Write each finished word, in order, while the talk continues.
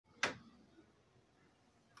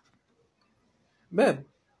Babe.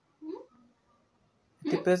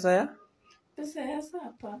 Iti pesa ya? Pesa ya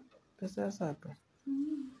sapa. Pesa ya sapa.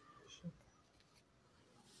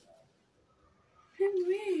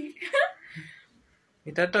 Hivi.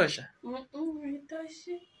 Itatosha?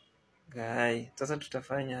 Itoshi. Gai, sasa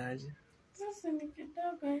tutafanya aje? Sasa ni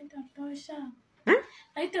kidogo haitatosha.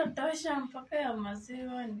 Haitatosha mpaka ya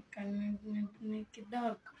maziwa ni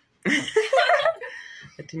kidogo.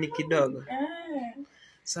 Ati ni kidogo.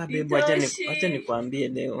 Sasa babe, acha nikwambie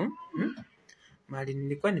leo. Mali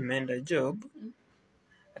nilikuwa nimeenda job.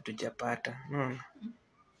 Hatujapata. Unaona?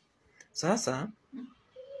 Sasa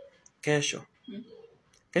kesho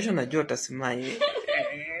najua utasimai.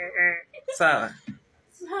 Sawa?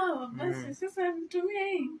 Sawa, basi sasa tumia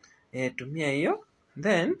hii. Tumia hiyo.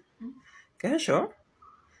 Then kesho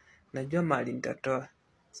najua mali nitatoa.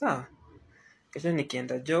 Sawa? Kesho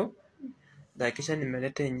nikienda job, kisha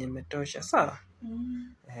nimeleta yenye imetosha. Sawa?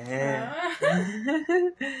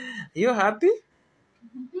 You happy?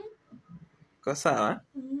 Ko sawa?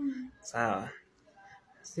 Sawa.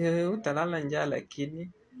 Si utalala njaa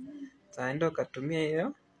lakini saenda ukatumia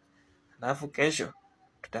hiyo. Alafu kesho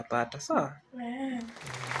tutapata. Sawa?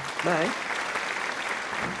 Bye.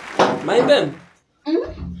 My babe.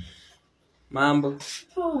 Mambo.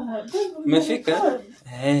 Umefika?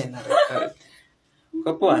 Na record.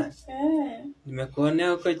 Uko poa?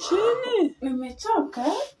 Nimekuonea uko chini. Nimechoka.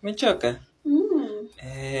 Umechoka?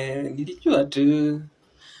 Nilijua tu.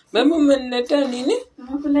 Mama umeniletea nini?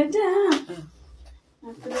 Nakuletea.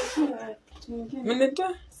 Nakuletea kitu kingine.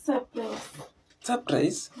 Umeniletea? Surprise.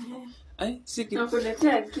 Surprise? Ai, siki.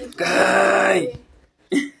 Nakuletea gift. Kai.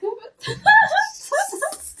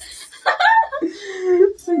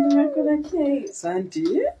 Nimekuletea hii. Asante.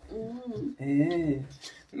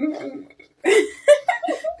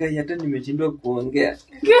 Kai, hata nimeshindwa kuongea.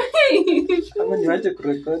 Kama niwache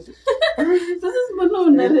kurekodi. Sasa mbona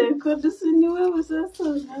una record? Si ni wewe sasa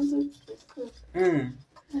unaanza kurekodi.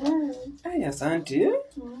 Ai, asante.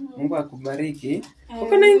 Mungu akubariki.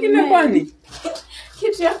 Uko na ingine kwani?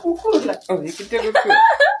 Kitu ya kukula. Kitu ya kukula.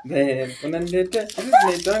 Babe, unaniletea. Hizi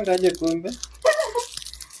zinaitanga aje kumbe?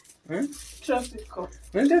 Tropical.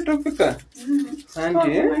 Nenda tropical.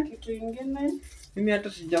 Asante. Kuna kitu kingine. Mimi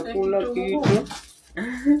hata sijakula kitu.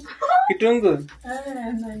 Kitunguu.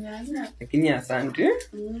 Na nyanya. Lakini asante.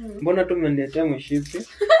 Mbona tu umeniletea mshipi?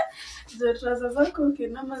 Zetraza zako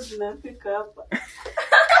ukinama zinafika hapa.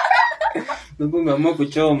 Mungu umeamua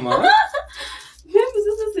kuchoma. Mimi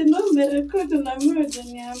sasa sina umerekodi na mimi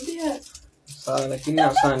hujaniambia. Sawa, lakini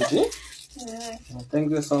asante.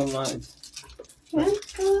 Thank you so much.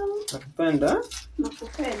 Welcome. Nakupenda.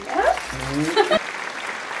 Nakupenda.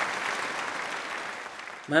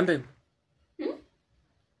 Mambe.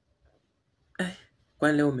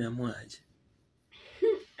 Kwani leo umeamua aje?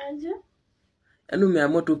 Aje? Yaani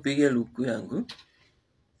umeamua tu upige luku yangu?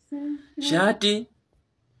 Shati,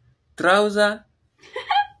 trouser,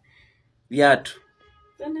 viatu.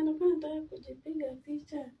 Sasa nilikuwa nataka kujipiga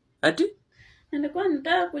picha. Ati? Nilikuwa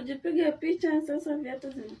nataka kujipiga picha, sasa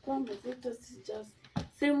viatu zilikuwa mzito,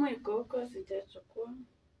 simu iko huko sijachukua.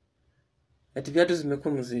 Ati viatu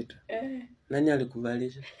zimekuwa mzito? Nani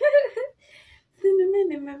alikuvalisha? Si mimi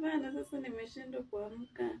nimevaa na sasa nimeshindwa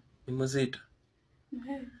kuamka. Ni mzito?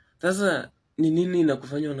 Sasa ni nini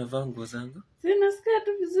inakufanya unavaa nguo zangu? Si nasikia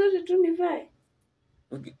tu vizuri tu nivae.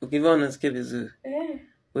 Ukivaa unasikia vizuri?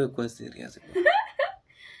 Wewe kwa serious.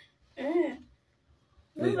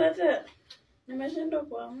 Sasa nimeshindwa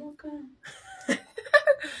kuamka.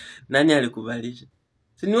 Nani alikuvalisha?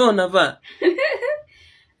 Si ni wewe unavaa?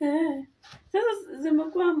 Sasa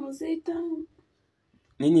zimekuwa mzito.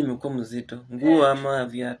 Nini imekuwa mzito? Nguo ama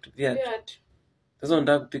viatu? Viatu. Sasa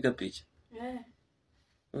unataka kupiga picha?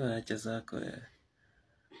 Wewe acha zako wewe.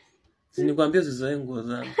 Si nikwambia usizoe nguo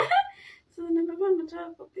zangu. Sasa nimekuwa nataka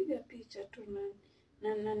kupiga picha tu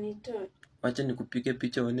na nitoe. Acha nikupige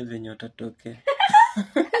picha uone venye utatokea.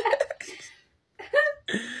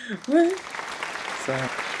 Wewe. Sawa.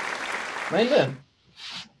 Maida.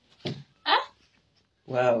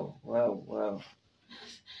 Wow.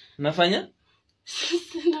 Unafanya?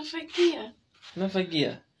 Nafagia.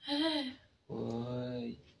 Unafagia?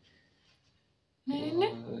 Oi.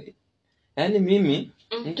 Yaani mimi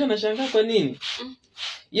mtu anashangaa kwa nini?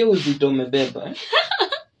 Yeye uzito umebeba.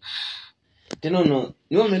 Tena ni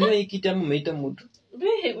wewe umenua hii kiti ama umeita mtu?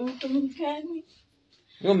 Mtu mgani?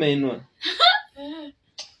 Wewe umeinua?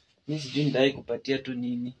 Mimi sijui ndai kupatia tu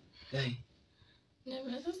nini. Dai.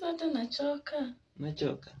 Na sasa hata nachoka.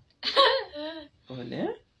 Unachoka? Pole.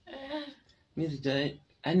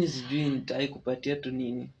 Mimi sijui nitai kupatia tu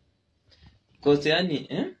nini. Kosi yani,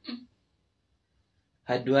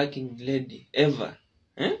 hardworking lady ever.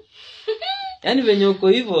 Yaani venye uko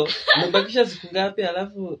hivyo, umebakisha siku ngapi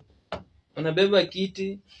alafu unabeba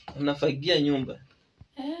kiti, unafagia nyumba.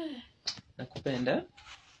 Nakupenda.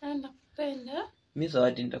 Nakupenda. Mimi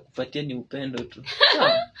zawadi nitakupatia ni upendo tu.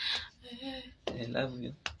 I love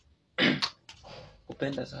you.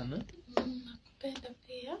 Kupenda sana. Nakupenda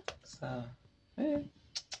pia. Sawa.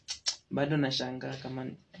 Bado nashangaa kama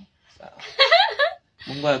sawa.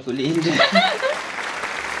 Mungu akulinde.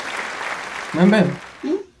 Mama.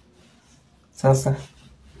 Sasa.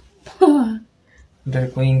 Ndio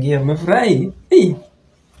kuingia umefurahi?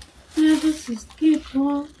 Sisikii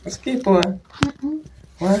poa. Sisikii poa.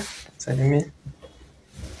 Salimia.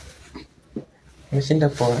 Umeshinda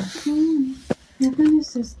poa? Lakini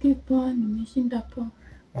sisikii poa, nimeshinda poa.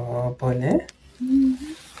 Pole.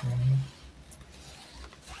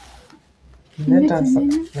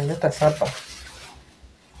 Naleta sapa.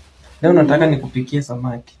 Leo nataka nikupikie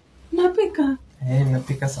samaki. Napika?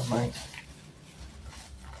 Napika samaki.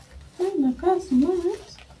 Nakaa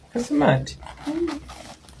smart. Smart?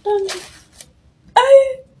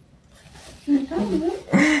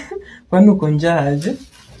 Kwani uko njaa aje?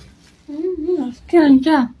 Nasikia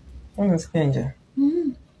njaa. Unasikia njaa?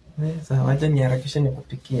 Sawa, wacha niharakishe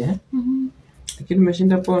nikupikie. Lakini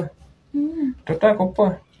umeshinda poa? Mtoto wako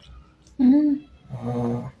poa?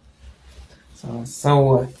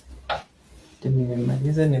 Sawa.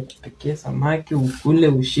 Nimemaliza nikupikie samaki ukule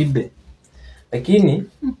ushibe. Lakini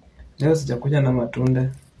leo sijakuja na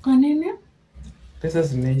matunda. Kwa nini? Pesa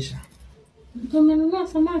zimeisha. Umenunua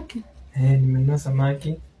samaki? Nimenunua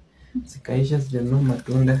samaki. Zikaisha, sijanunua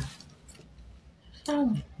matunda.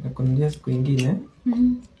 Sawa. Nakununulia siku ingine.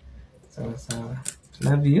 Sawa.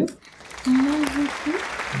 Love you. Love you.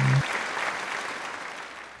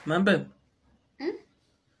 Mambe.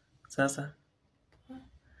 Sasa.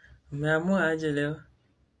 Umeamua aje leo?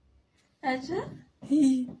 Aje?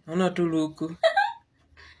 Ona tu luku.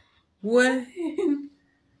 We.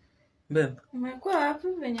 Beb. Umekuwa wapi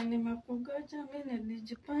venye nimekugoja? Mimi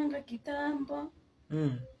nilijipanga kitambo.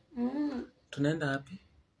 Tunaenda wapi?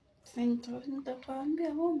 Nitakwambia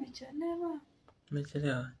wewe umechelewa.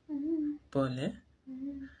 Umechelewa? Pole.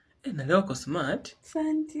 Na leo uko smart.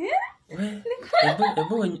 Asante. We.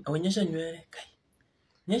 Hebu onyesha nywele. Kai.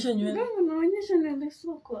 Onyesha nywele. Ndio unaonyesha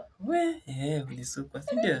nilisukwa. We, ulisukwa,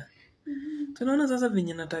 si ndio? Tunaona sasa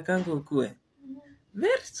venye natakanga ukue.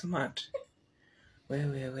 Very smart.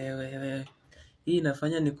 We. Hii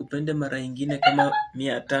inafanya nikupende mara ingine kama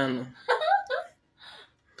 500.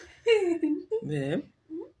 Babe,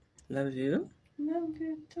 love you. Love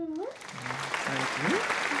you too. Thank you.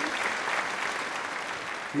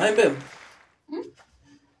 My babe.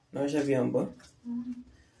 Naosha vyombo.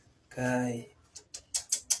 Kai.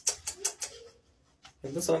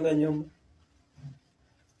 Hebu songa nyuma.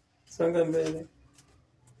 Songa mbele.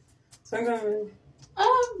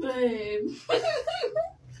 Babe.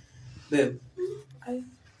 Babe.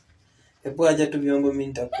 Hebu acha tu vyombo mimi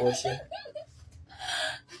nitakuosha.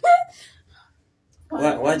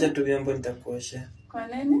 Wacha tu vyombo nitakuosha. Kwa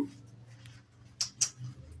nini?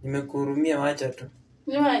 Nimekuhurumia, wacha tu.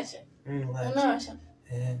 Niwache? Wacha. Unaosha?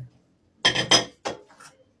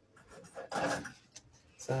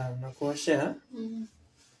 Sawa, nakuosha.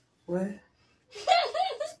 We.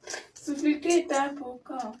 Sifikii tapo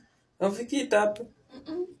huko. Unafikii tapo?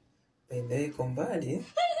 Babe, iko mbali.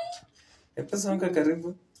 Hebu songa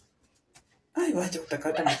karibu. Wacha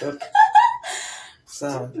utakata mtoto.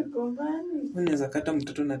 Sawa. Tukombani. Unaweza kata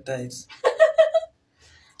mtoto na ties.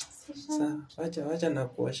 Sawa, wacha na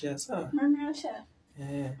kuoshea, sawa? Naniosha?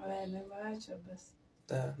 Wewe nimeacha basi.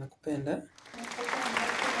 Nakupenda.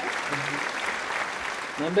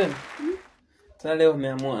 Nabe. Sasa leo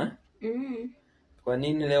umeamua? Kwa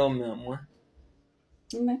nini leo umeamua?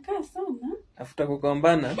 Nimekaa sana. Afuta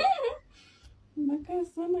kugombana? Nimekaa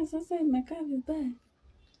sana, sasa imekaa vibaya.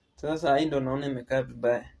 Sasa hii ndo naona imekaa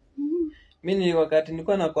vibaya. Mimi wakati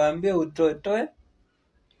nilikuwa nakwambia utoe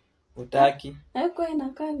utaki. Haiko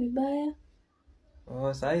inakaa vibaya.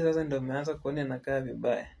 Sasa ndio umeanza kuona inakaa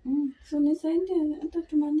vibaya. So nisaidie hata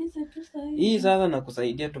tumalize tu sasa hivi. Hii sasa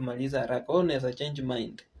nakusaidia tumalize haraka. Wewe unaweza change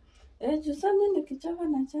mind. Juu sasa mimi nikichoka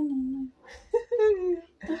naachana nayo.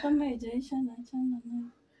 Hata kama haijaisha naachana nayo.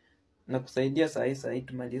 Nakusaidia saa hii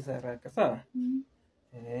tumalize haraka, sawa?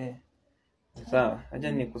 Sawa.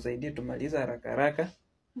 Acha nikusaidie tumalize haraka.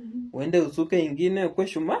 Uende usuke ingine ukwe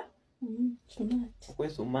shuma? Smart. Ukwe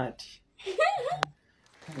smart.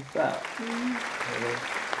 Sawa.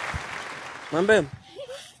 Mambe.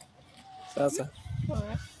 Sasa.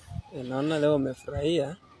 Naona leo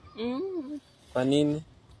umefurahia. Kwa nini?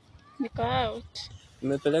 Niko out.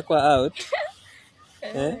 Umepelekwa out?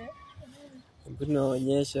 Hebu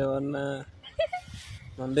nionyeshe, ona.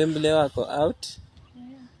 Mambembe leo wako out.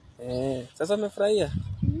 Sasa umefurahia?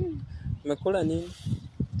 Umekula nini?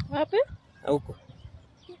 Wapi? Huko.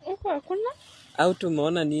 Huko hakuna. Out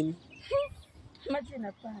umeona nini? Maji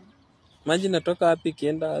inapanda. Maji natoka wapi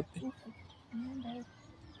kienda wapi?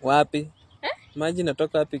 Wapi? Maji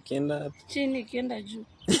natoka wapi kienda wapi? Chini kienda juu.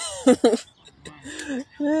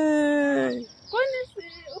 Kwani si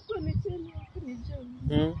huko ni chini, huko ni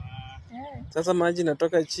juu. Sasa maji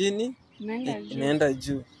natoka chini inaenda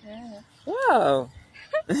juu. Wow.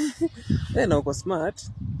 Na uko smart.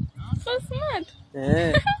 So smart.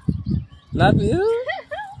 Love you.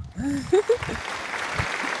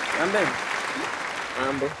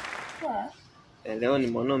 Mambo. Leo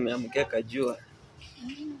nimeona umeamkia kajua.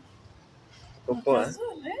 Poa.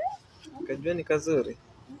 Kajua ni kazuri.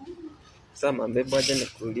 Sasa Mambembe, aje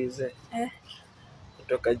nikuulize.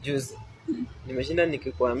 Kutoka juzi nimeshinda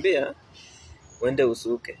nikikwambia uende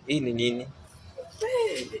usuke. Hii ni nini?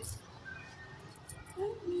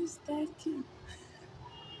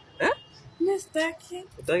 Mistaki.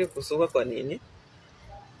 Utaki kusuka kwa nini?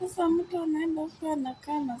 Sasa mtu anaenda huko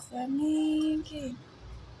anakaa masaa mingi.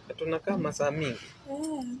 Tunakaa masaa mingi.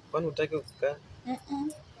 Kwani utaki kukaa?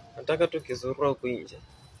 Nataka tu kizurura huko nje.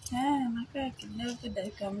 Nakaa kidogo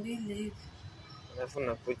dakika 2 hivi. Alafu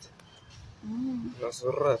nakuja.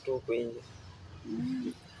 Nasurura tu huko nje.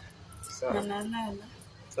 Sawa. Nalala.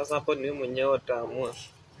 Sasa hapo ni wewe mwenyewe utaamua.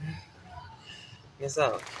 Ni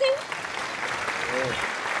sawa?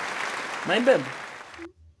 My baby.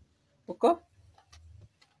 Uko?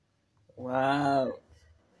 Wow.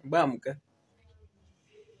 Bamka.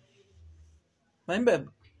 My baby.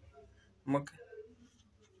 Mka.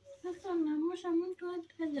 Sasa naamsha mtu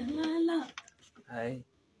hata hajalala. Hai.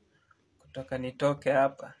 Kutoka nitoke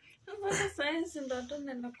hapa. Sasa hizi ndo tu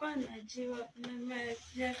ninakuwa najiwa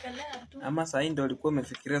nimejiakalea tu. Ama saa hii ndio ulikuwa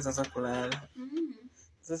umefikiria sasa kulala.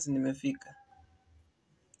 Sasa nimefika.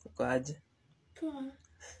 Uko aje? Poa.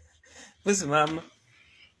 Basi mama.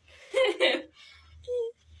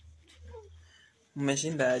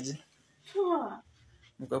 Umeshinda aje? Poa.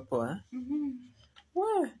 Mko poa?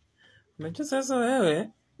 Wewe. Umejua sasa wewe?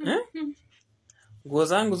 Nguo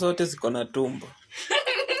zangu zote ziko na tumbo.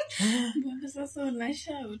 Mbona sasa una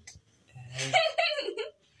shout?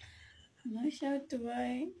 Una shout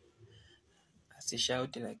why? Si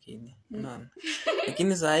shout lakini. Unaona?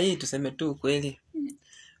 Lakini saa hii tuseme tu ukweli.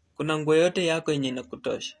 Kuna nguo yote yako yenye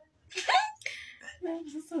inakutosha.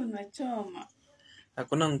 Sasa unachoma.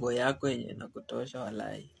 Hakuna nguo yako yenye inakutosha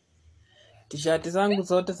walai. T-shirt zangu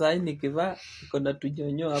zote saa hii nikivaa iko na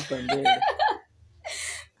tunyonyo hapa mbele.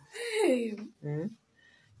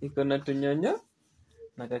 Iko na tunyonyo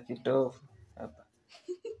na kakitofu hapa.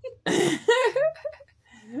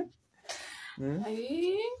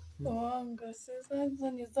 Bongo sasa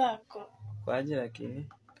hizo ni zako. Kwaje lakini?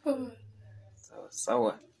 Sawa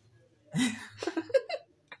sawa.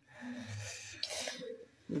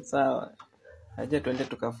 Sawa. Aje tuende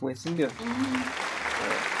tukafue, si ndio?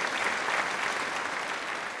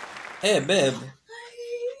 Babe.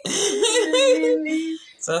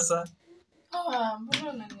 Sasa. Mbona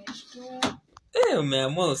unanishtua?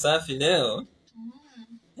 Umeamua usafi leo?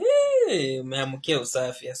 Umeamkia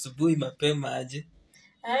usafi asubuhi mapema aje?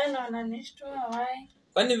 Na unanishtua why?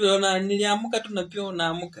 Kwani vile niliamka tu na pia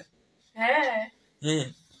unaamka?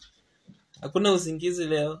 Hakuna usingizi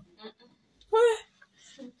leo?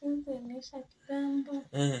 Usingizi imeisha kitambo.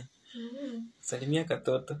 Salimia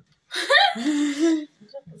katoto.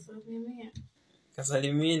 Kusalimia.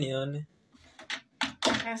 Kasalimie nione.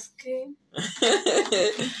 Kaski.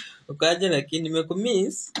 Ukaje lakini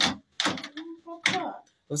nimekumiss.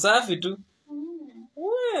 Usafi tu.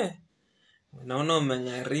 Naona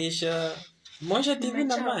umenyarisha. Mosha TV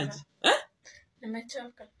na maji.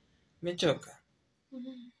 Nimechoka. Umechoka?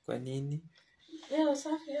 Kwa nini? Leo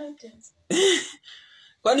usafi yote.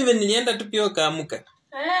 Kwani vile nilienda tu pia ukaamka?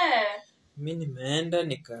 Mimi nimeenda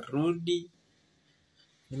nikarudi.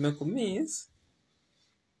 Nimekumiss.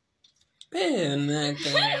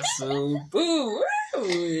 Naka supu.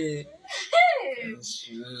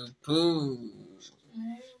 Supu.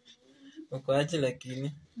 Uko aje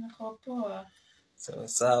lakini? Niko poa. Sawa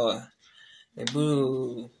sawa.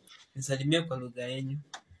 Hebu nisalimie kwa lugha yenu.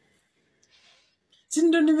 Si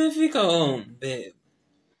ndo nimefika home, babe.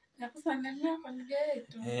 Nakusalimia kwa lugha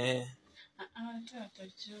yetu. Tu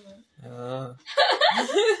atajua.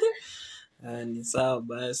 Ni sawa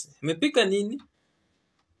basi. Umepika nini?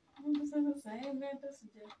 Sasa hivi hata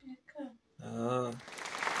sijapika.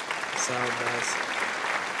 Sawa basi.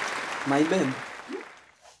 My babe.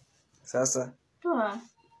 Sasa. Poa.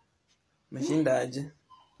 Umeshinda aje?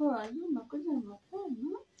 Poa, umekuja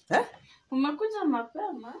mapema. Eh? Umekuja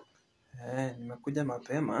mapema? Nimekuja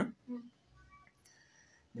mapema.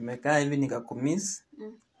 Nimekaa hivi nikakumiss.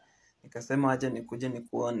 Nikasema aje nikuje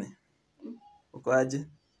nikuone. Uko aje?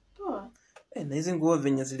 Poa. Na hizi nguo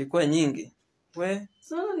venye zilikuwa nyingi. We?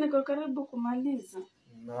 Sasa niko karibu kumaliza.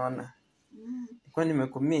 Unaona. Nilikuwa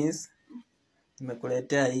nimekumiss.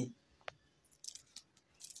 Nimekuletea hii.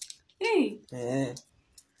 Hii?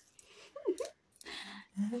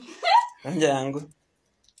 Anja yangu.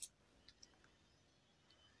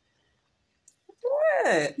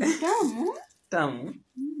 We! Tamu? Tamu?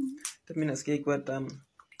 Mimi nasikia ikiwa tamu.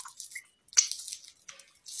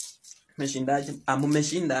 Umeshindaje?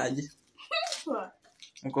 Umeshindaje? Poa.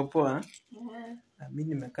 Mko poa? Mimi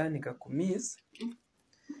nimekaa nikakumiss.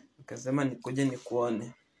 Nikasema nikuje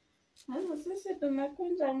nikuone. Sasa sisi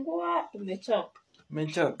tumekunja nguo, tumechoka.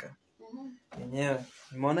 Umechoka? Yenyewe.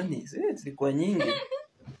 Nimeona ni zilikuwa nyingi.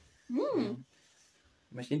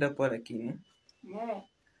 Umeshinda poa lakini.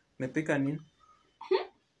 Umepika nini?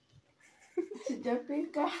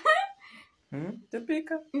 Sijapika.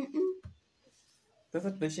 Sijapika?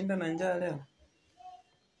 Sasa tutashinda na njaa leo.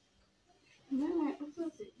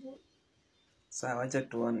 Sawa, acha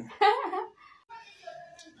tuone.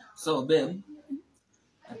 So babe,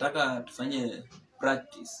 nataka tufanye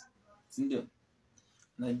practice. Si ndio?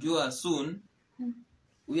 Najua soon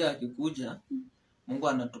huyu akikuja Mungu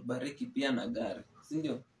anatubariki pia na gari. Si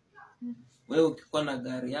ndio? Wewe ukikuwa na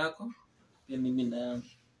gari yako, pia mimi na yangu.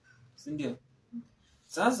 Si ndio?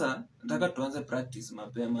 Sasa nataka tuanze practice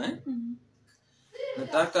mapema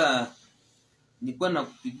Nataka nikuwa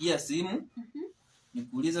nakupigia simu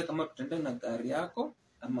nikuulize kama tutaenda na gari yako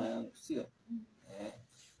ama yangu, sio?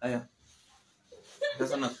 Haya.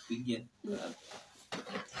 Sasa nakupigia.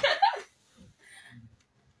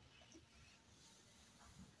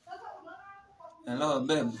 Hello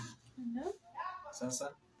babe. Hello?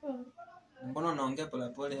 Sasa. Mbona unaongea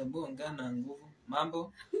polepole? Hebu ongea na nguvu.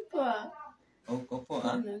 Mambo? Poa. Uko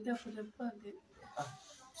poa? Unaongea polepole.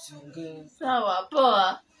 Usiongee. Sawa,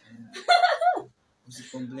 poa.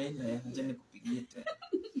 Usicomplain, acha nikupigie tena.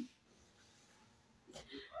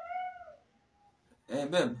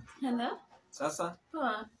 Babe. Hello? Sasa?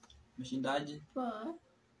 Poa. Umeshindaje? Poa.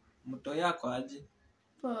 Mto yako aje?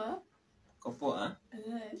 Poa. Uko poa?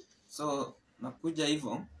 So, nakuja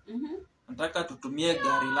hivyo. Nataka tutumie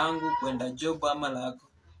gari langu kwenda job ama lako?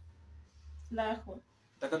 Lako.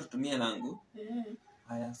 Nataka tutumie langu?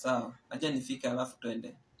 Haya, sawa. Acha nifike alafu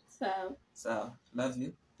twende. Sawa. Sawa. Love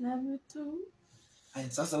you. Love you too.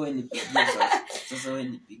 Haya, sasa wewe nipigie sasa. Sasa wewe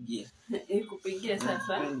nipigie. Nikupigie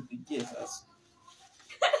sasa. Wewe nipigie sasa.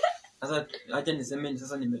 Sasa acha niseme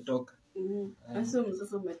sasa nimetoka. Asumu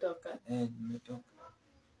sasa umetoka. Nimetoka.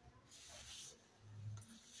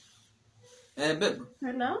 Babe.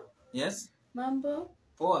 Hello? Yes. Mambo?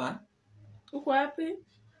 Poa. Uko wapi?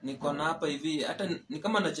 Niko na hapa hivi, hata ni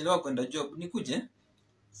kama nachelewa kwenda job, nikuje?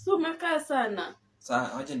 Si umekaa sana.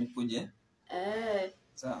 Sawa, acha nikuje.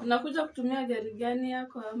 Sawa. Unakuja kutumia gari gani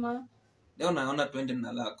yako ama? Leo naona twende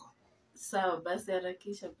na lako. Sawa, basi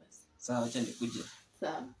harakisha basi. Sawa, acha nikuje.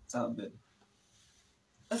 Sawa. Sawa babe.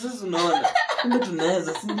 Sasa unaona, kumbe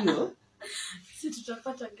tunaweza, si ndio? Si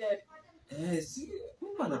tutapata gari. Si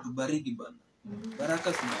Mungu anatubariki bana.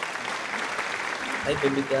 Baraka sana. Hi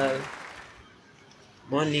baby girl.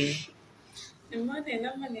 Morning. Morning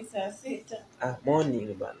ama ni saa 6?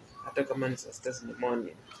 Morning bana. Hata kama ni saa 6 ni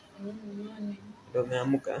morning. Morning. Ndio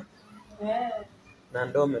umeamka? Na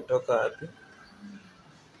ndio umetoka wapi?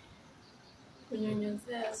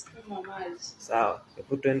 Kunyunyuzia sukuma maji. Sawa.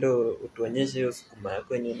 Hebu twende utuonyeshe hiyo sukuma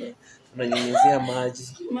yako yenyewe unanyunyuzia maji.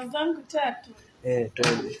 Sukuma zangu 3.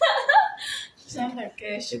 Twende. Shamba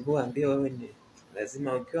kesho. Hebu ambie wewe ni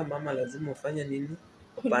lazima ukiwa mama lazima ufanye nini?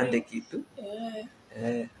 Upande kitu.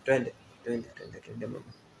 Twende mama.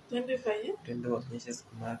 Twende fanye? Twende uonyeshe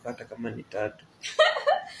sukuma yako hata kama ni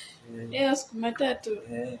 3. Sukuma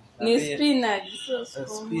 3. Ni spinach, so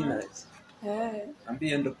spinach.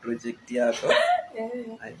 Ambie ndo project yako.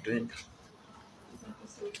 Twende.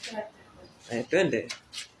 Twende.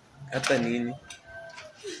 Hapa nini?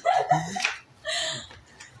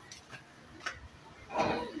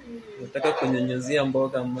 Nataka kunyunyuzia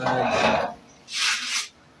mboga maji.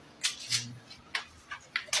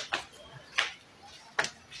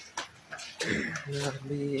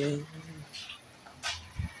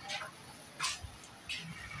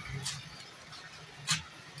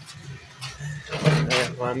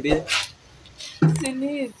 Waambie. Sini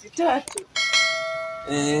hizi 3.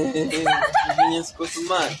 Venye siko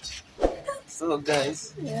smart. So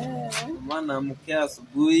guys, maana amkia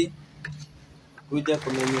asubuhi kuja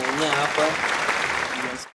kumenyanya hapa